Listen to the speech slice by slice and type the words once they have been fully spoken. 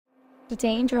The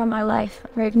Danger of My Life,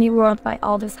 Brave New World by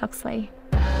Aldous Huxley.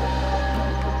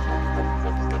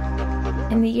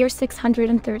 In the year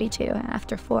 632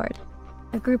 after Ford,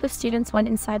 a group of students went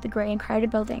inside the grey and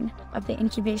crowded building of the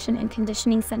Incubation and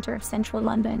Conditioning Centre of Central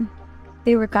London.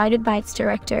 They were guided by its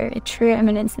director, a true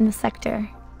eminence in the sector.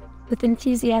 With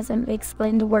enthusiasm, they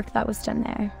explained the work that was done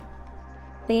there.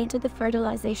 They entered the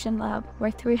fertilization lab, where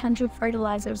 300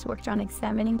 fertilizers worked on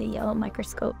examining the yellow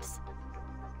microscopes.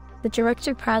 The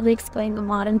director proudly explained the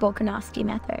modern Volkanovsky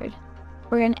method,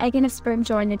 where an egg and a sperm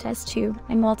join a test tube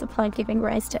and multiply, giving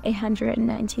rise to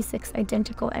 196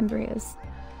 identical embryos.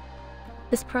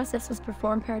 This process was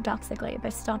performed paradoxically by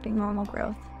stopping normal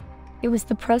growth. It was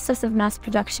the process of mass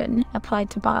production applied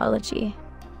to biology.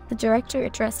 The director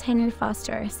addressed Henry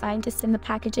Foster, a scientist in the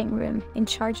packaging room, in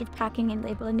charge of packing and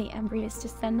labeling the embryos to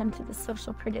send them to the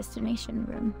social predestination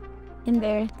room. In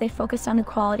there, they focused on the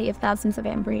quality of thousands of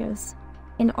embryos,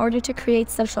 in order to create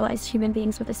socialized human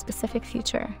beings with a specific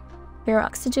future. Their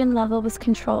oxygen level was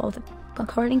controlled.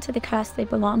 According to the caste they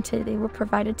belonged to, they were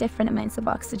provided different amounts of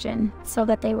oxygen, so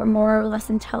that they were more or less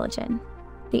intelligent.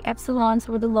 The epsilons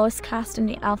were the lowest caste and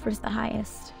the alphas the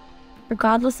highest.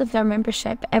 Regardless of their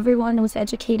membership, everyone was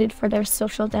educated for their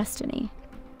social destiny.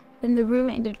 Then the room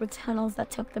ended with tunnels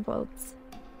that took the boats.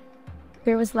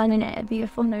 There was Lenina, a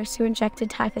beautiful nurse who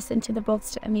injected typhus into the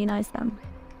boats to immunize them.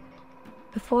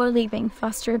 Before leaving,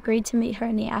 Foster agreed to meet her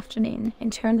in the afternoon. In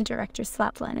turn, the director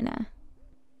slapped Lenina.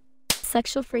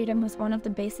 Sexual freedom was one of the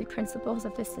basic principles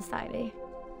of this society.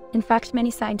 In fact,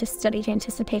 many scientists study to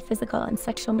anticipate physical and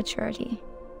sexual maturity.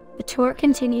 The tour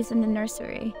continues in the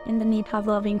nursery, in the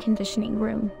Pavlovian conditioning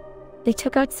room. They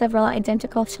took out several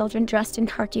identical children dressed in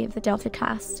khaki of the Delta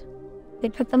caste. They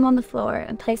put them on the floor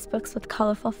and placed books with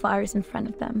colorful flowers in front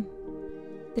of them.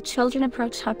 The children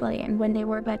approached happily, and when they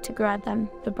were about to grab them,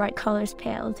 the bright colors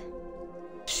paled.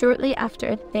 Shortly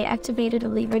after, they activated a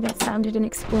lever that sounded an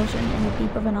explosion and the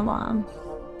beep of an alarm.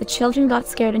 The children got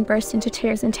scared and burst into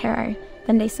tears in terror.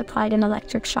 Then they supplied an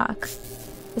electric shock.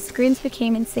 The screams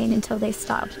became insane until they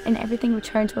stopped, and everything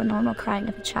returned to a normal crying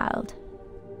of a child.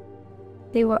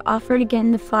 They were offered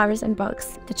again the flowers and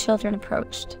books. The children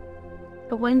approached.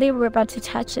 But when they were about to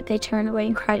touch it, they turned away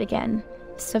and cried again,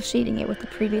 associating it with the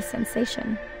previous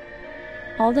sensation.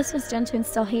 All this was done to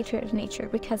instill hatred of nature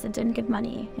because it didn't give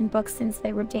money and books since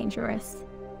they were dangerous.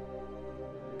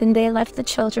 Then they left the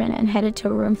children and headed to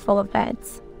a room full of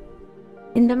beds.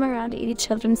 In them, around 80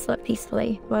 children slept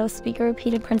peacefully, while a speaker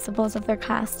repeated principles of their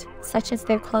caste, such as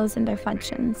their clothes and their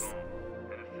functions.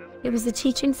 It was a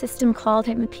teaching system called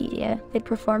Hemipedia. They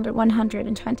performed it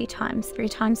 120 times, 3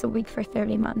 times a week for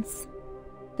 30 months.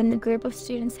 Then the group of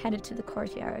students headed to the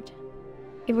courtyard.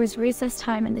 It was recess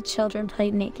time and the children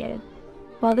played naked.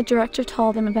 While the director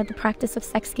told them about the practice of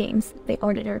sex games, the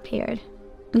auditor appeared.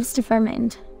 Mr.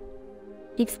 Vermond.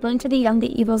 He explained to the young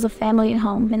the evils of family and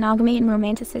home, monogamy and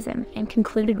romanticism, and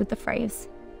concluded with the phrase,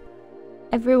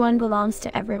 "Everyone belongs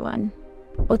to everyone,"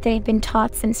 what they had been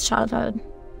taught since childhood.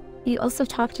 He also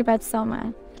talked about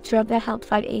Soma, a drug that helped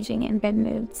fight aging and bed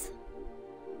moods.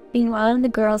 Meanwhile, in the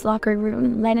girls' locker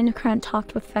room, Lennon and Krant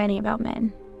talked with Fanny about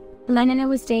men. Lenina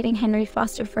was dating Henry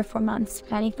Foster for 4 months.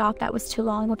 Fanny thought that was too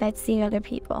long without seeing other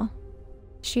people.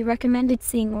 She recommended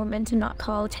seeing women to not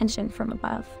call attention from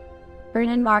above.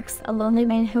 Bernard Marx, a lonely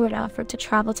man who had offered to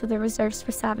travel to the reserves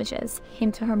for savages,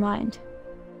 came to her mind.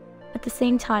 At the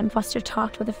same time, Foster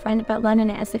talked with a friend about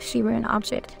Lenina as if she were an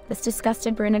object. This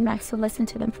disgusted Bernard Marx, who listened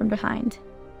to them from behind.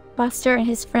 Foster and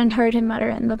his friend heard him mutter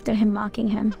and looked at him, mocking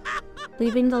him.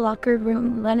 Leaving the locker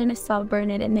room, Lenina saw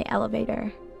Bernard in the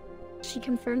elevator. She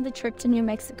confirmed the trip to New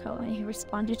Mexico, and he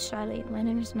responded shyly.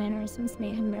 Lenina's mannerisms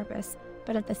made him nervous,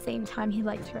 but at the same time he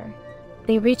liked her.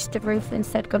 They reached the roof and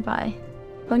said goodbye.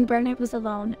 When Bernard was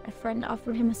alone, a friend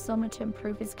offered him a soma to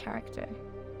improve his character.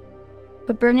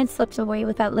 But Bernard slipped away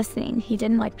without listening. He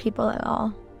didn't like people at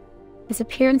all. His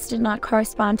appearance did not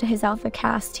correspond to his alpha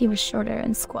caste. He was shorter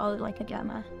and squalid like a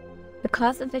gamma.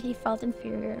 Because of it, he felt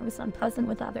inferior and was unpleasant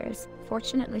with others.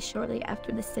 Fortunately, shortly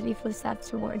after, the city flew south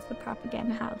towards the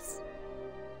propaganda house.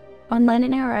 When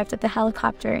Lenina arrived at the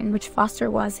helicopter in which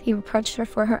Foster was, he reproached her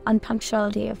for her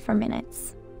unpunctuality for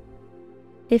minutes.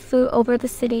 They flew over the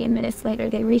city, and minutes later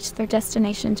they reached their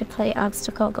destination to play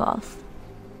obstacle golf.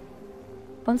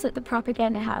 Once at the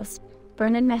propaganda house,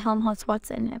 Bernard met Helmholtz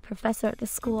Watson, a professor at the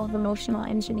School of Emotional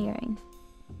Engineering.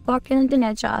 Borkin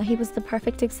Dineja, he was the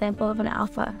perfect example of an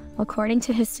alpha. According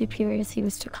to his superiors, he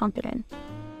was too competent.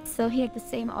 So he had the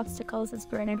same obstacles as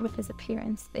Bernard with his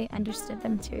appearance. They understood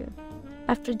them too.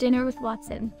 After dinner with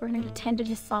Watson, Bernard attended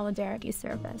his solidarity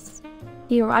service.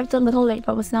 He arrived a little late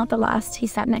but was not the last. He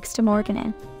sat next to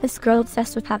Morgan, this girl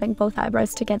obsessed with having both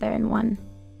eyebrows together in one.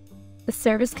 The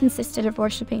service consisted of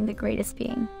worshipping the greatest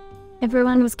being.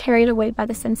 Everyone was carried away by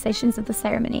the sensations of the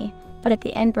ceremony, but at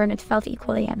the end Bernard felt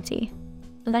equally empty.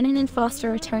 Lennon and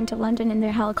Foster returned to London in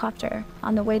their helicopter.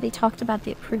 On the way they talked about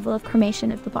the approval of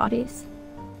cremation of the bodies.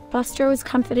 Foster was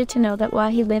comforted to know that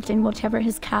while he lived in whatever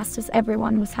his caste was,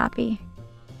 everyone was happy.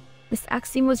 This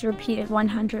axiom was repeated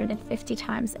 150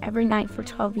 times every night for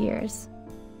 12 years.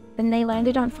 Then they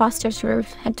landed on Foster's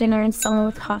roof, had dinner and summer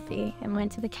with coffee, and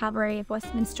went to the cabaret of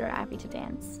Westminster Abbey to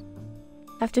dance.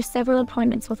 After several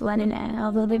appointments with Lennon, and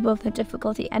although they both had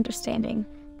difficulty understanding,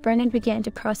 Bernard began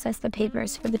to process the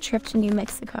papers for the trip to New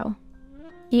Mexico.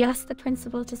 He asked the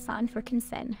principal to sign for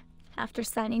consent. After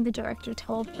signing, the director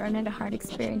told Bernard a hard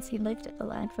experience he lived at the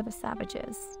land for the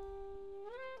savages.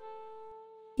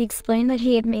 He explained that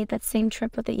he had made that same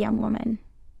trip with a young woman.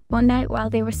 One night while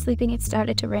they were sleeping, it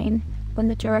started to rain. When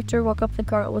the director woke up, the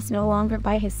girl was no longer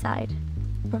by his side.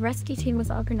 A rescue team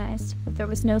was organized, but there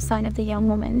was no sign of the young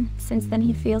woman. Since then,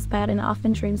 he feels bad and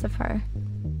often dreams of her.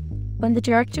 When the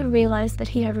director realized that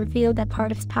he had revealed that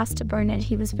part of his past to Bernard,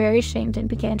 he was very ashamed and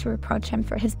began to reproach him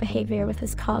for his behavior with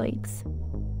his colleagues.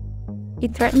 He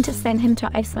threatened to send him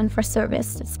to Iceland for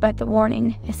service. Despite the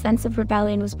warning, a sense of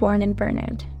rebellion was born in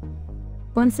Bernard.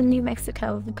 Once in New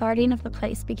Mexico, the guardian of the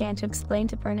place began to explain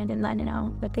to Bernard and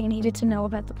Lennon that they needed to know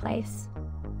about the place.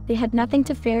 They had nothing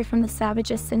to fear from the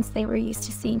savages since they were used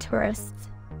to seeing tourists.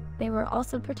 They were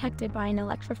also protected by an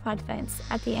electrified fence.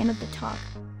 At the end of the talk,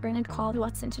 Bernard called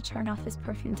Watson to turn off his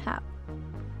perfume tap.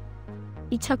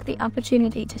 He took the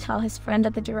opportunity to tell his friend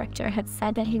that the director had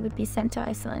said that he would be sent to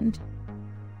Iceland.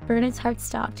 Bernard's heart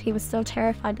stopped. He was so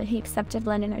terrified that he accepted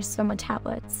Lennoner's soma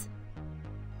tablets.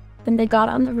 Then they got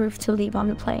on the roof to leave on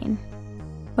the plane.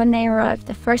 When they arrived,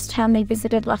 the first town they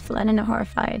visited left Lennon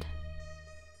horrified.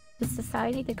 The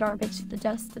society, the garbage, the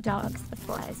dust, the dogs, the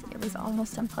flies, it was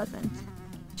almost unpleasant.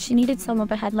 She needed someone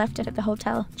but had left it at the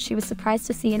hotel. She was surprised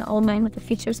to see an old man with the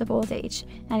features of old age,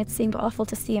 and it seemed awful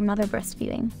to see a mother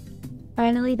breastfeeding.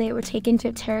 Finally, they were taken to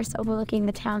a terrace overlooking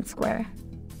the town square.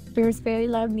 There was very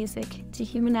loud music.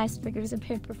 Dehumanized figures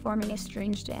appeared performing a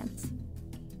strange dance.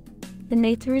 Then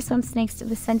they threw some snakes to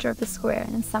the center of the square,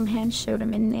 and some hands showed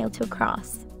him and nailed to a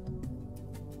cross.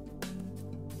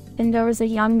 Then there was a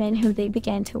young man who they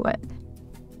began to whip.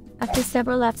 After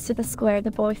several laps to the square,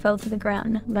 the boy fell to the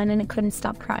ground. Lennon couldn't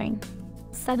stop crying.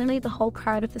 Suddenly, the whole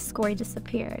crowd of the square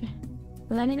disappeared.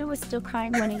 Lennon was still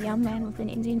crying when a young man with an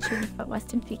Indian tunic but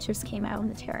Western features came out on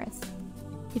the terrace.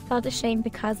 He felt ashamed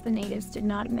because the natives did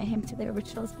not admit him to their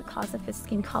rituals because of his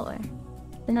skin color.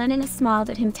 The Lennon smiled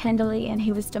at him tenderly, and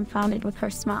he was dumbfounded with her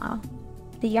smile.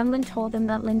 The young man told him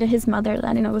that Linda, his mother,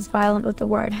 Lennon was violent with the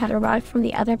word, had arrived from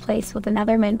the other place with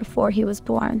another man before he was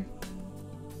born.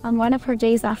 On one of her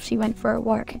days off, she went for a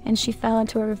walk, and she fell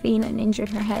into a ravine and injured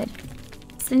her head.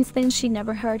 Since then, she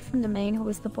never heard from the man who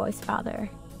was the boy's father.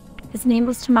 His name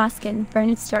was Tomaskin.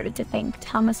 Bernard started to think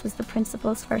Thomas was the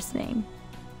principal's first name.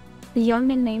 The young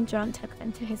man named John took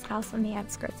them to his house on the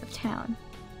outskirts of town.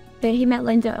 There he met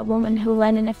Linda, a woman who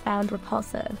Lennon had found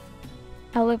repulsive.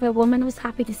 However, the woman was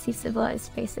happy to see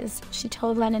civilized faces. She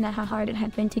told Lennon how hard it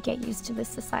had been to get used to this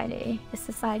society, the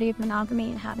society of monogamy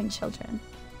and having children.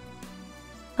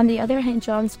 On the other hand,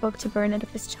 John spoke to Bernard of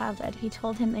his childhood. He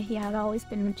told him that he had always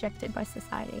been rejected by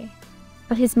society.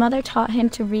 But his mother taught him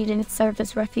to read, and it served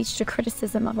as refuge to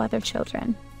criticism of other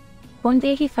children. One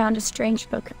day he found a strange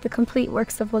book, the complete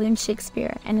works of William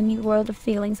Shakespeare, and a new world of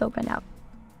feelings opened up.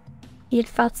 He had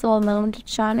felt so alone.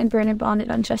 John and Bernard bonded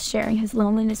on just sharing his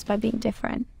loneliness by being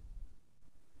different.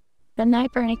 That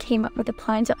night, Bernard came up with a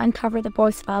plan to uncover the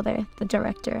boy's father, the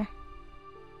director.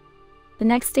 The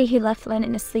next day, he left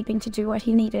Lennon sleeping to do what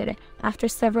he needed. After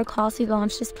several calls, he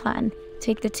launched his plan: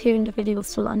 take the two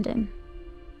individuals to London.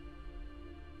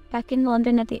 Back in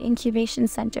London at the incubation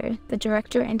center, the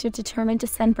director entered determined to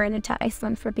send Bernard to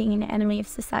Iceland for being an enemy of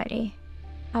society.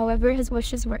 However, his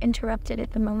wishes were interrupted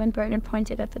at the moment Bernard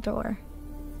pointed at the door.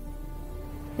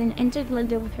 Then entered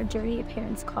Linda with her dirty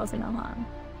appearance causing alarm.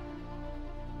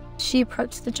 She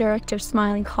approached the director,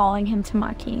 smiling, calling him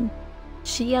Tomakin.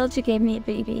 She yelled, "You gave me a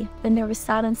baby." Then there was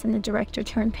silence and the director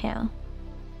turned pale.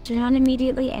 John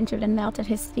immediately entered and knelt at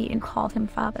his feet and called him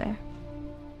father.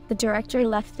 The director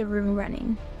left the room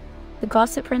running. The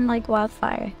gossip ran like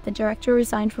wildfire. The director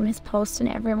resigned from his post and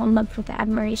everyone looked with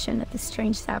admiration at the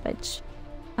strange savage.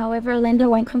 However, Linda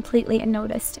went completely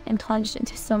unnoticed and plunged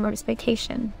into summer's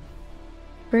vacation.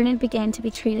 Bernard began to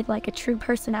be treated like a true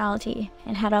personality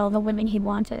and had all the women he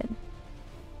wanted.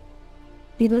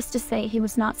 Needless to say, he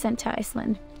was not sent to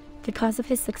Iceland. Because of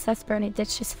his success, Bernard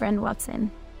ditched his friend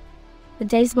Watson. The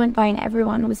days went by and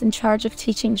everyone was in charge of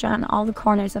teaching John all the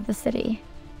corners of the city.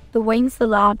 The wings, the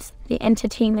lobs, the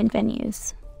entertainment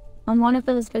venues. On one of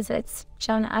those visits,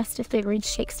 John asked if they read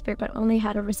Shakespeare but only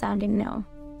had a resounding no.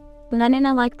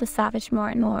 Lenina liked the savage more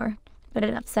and more, but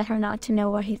it upset her not to know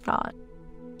what he thought.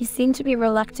 He seemed to be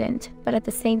reluctant, but at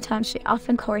the same time she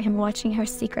often caught him watching her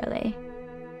secretly.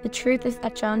 The truth is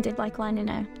that John did like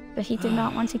Lenina, but he did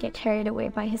not want to get carried away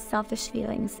by his selfish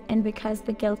feelings and because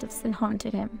the guilt of sin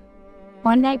haunted him.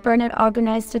 One night Bernard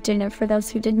organized a dinner for those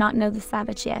who did not know the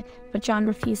savage yet, but John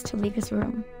refused to leave his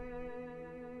room.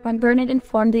 When Bernard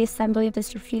informed the assembly of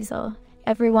this refusal,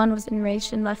 everyone was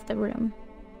enraged and left the room.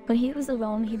 When he was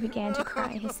alone, he began to cry.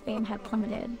 His fame had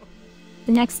plummeted.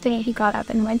 The next day, he got up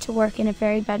and went to work in a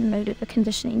very bad mood at the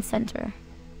conditioning center.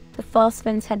 The false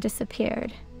friends had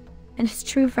disappeared, and his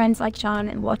true friends like John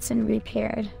and Watson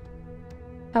reappeared.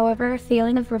 However, a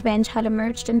feeling of revenge had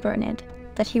emerged in Bernard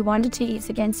that he wanted to use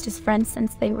against his friends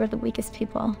since they were the weakest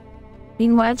people.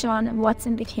 Meanwhile, John and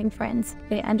Watson became friends.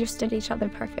 They understood each other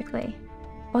perfectly.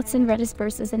 Watson read his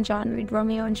verses and John read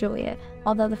Romeo and Juliet,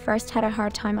 although the first had a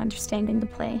hard time understanding the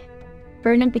play.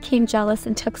 Bernard became jealous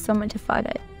and took someone to fight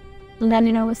it.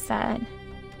 Lenina was sad.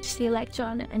 She liked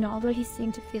John, and although he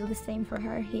seemed to feel the same for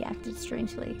her, he acted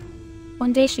strangely.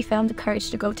 One day she found the courage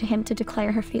to go to him to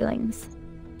declare her feelings.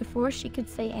 Before she could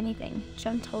say anything,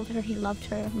 John told her he loved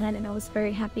her, and Lenina was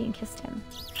very happy and kissed him.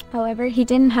 However, he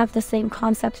didn't have the same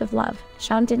concept of love.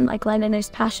 John didn't like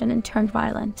Lenina's passion and turned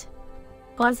violent,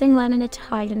 causing Lenina to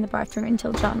hide in the bathroom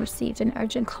until John received an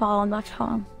urgent call and left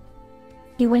home.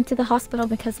 He went to the hospital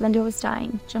because Linda was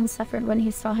dying. John suffered when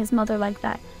he saw his mother like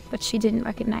that, but she didn't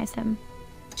recognize him.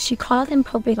 She called him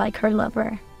Poppy like her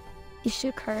lover. He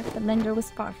shook her, but Linda was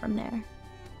far from there.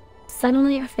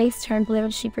 Suddenly her face turned blue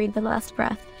and she breathed the last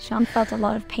breath. John felt a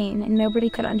lot of pain, and nobody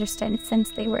could understand it since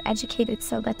they were educated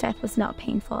so that death was not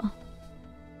painful.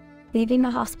 Leaving the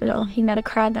hospital, he met a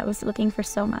crowd that was looking for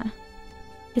Soma.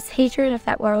 His hatred of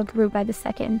that world grew by the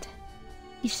second.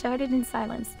 He shouted in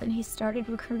silence, then he started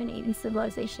recriminating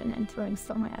civilization and throwing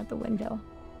Soma out the window.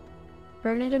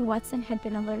 Bernard and Watson had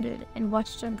been alerted and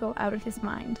watched him go out of his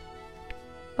mind.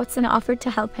 Watson offered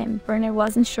to help him. Bernard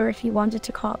wasn't sure if he wanted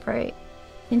to cooperate.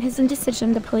 In his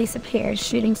indecision, the police appeared,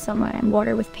 shooting Soma and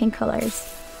water with pink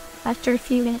colors. After a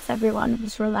few minutes, everyone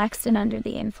was relaxed and under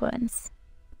the influence.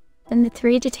 Then the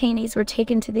 3 detainees were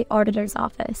taken to the auditor's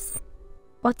office.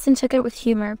 Watson took it with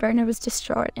humor, Bernard was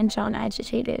distraught, and John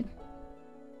agitated.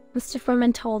 Mr.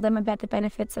 Furman told them about the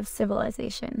benefits of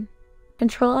civilization.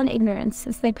 Control and ignorance,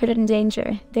 since they put it in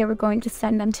danger, they were going to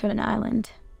send them to an island.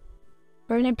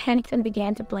 Bernard panicked and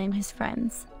began to blame his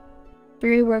friends.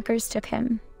 3 workers took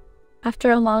him.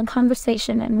 After a long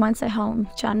conversation and once at home,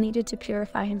 John needed to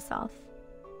purify himself.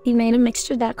 He made a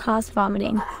mixture that caused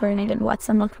vomiting. Bernard and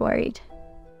Watson looked worried.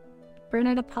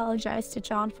 Bernard apologized to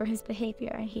John for his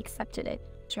behavior and he accepted it.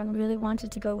 John really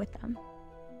wanted to go with them.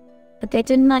 But they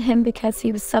didn't let him because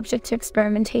he was subject to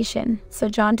experimentation, so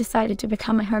John decided to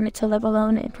become a hermit to live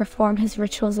alone and perform his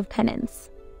rituals of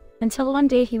penance. Until one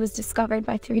day he was discovered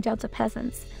by 3 Delta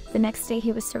peasants. The next day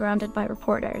he was surrounded by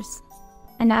reporters.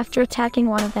 And after attacking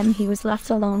one of them, he was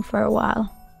left alone for a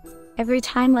while. Every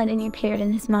time Lenin appeared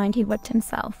in his mind, he whipped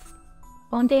himself.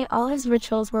 One day, all his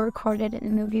rituals were recorded and a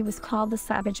movie was called The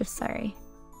Savage of Surrey.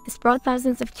 This brought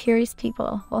thousands of curious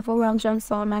people. Overwhelmed, John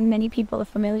saw among many people a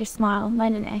familiar smile.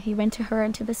 Lenin, he went to her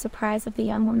and to the surprise of the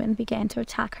young woman, began to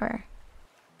attack her.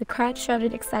 The crowd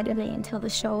shouted excitedly until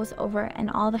the show was over and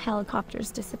all the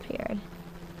helicopters disappeared.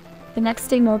 The next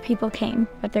day, more people came,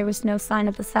 but there was no sign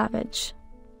of the savage.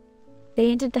 They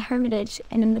entered the hermitage,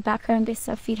 and in the background they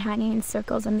saw feet hanging in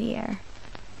circles in the air.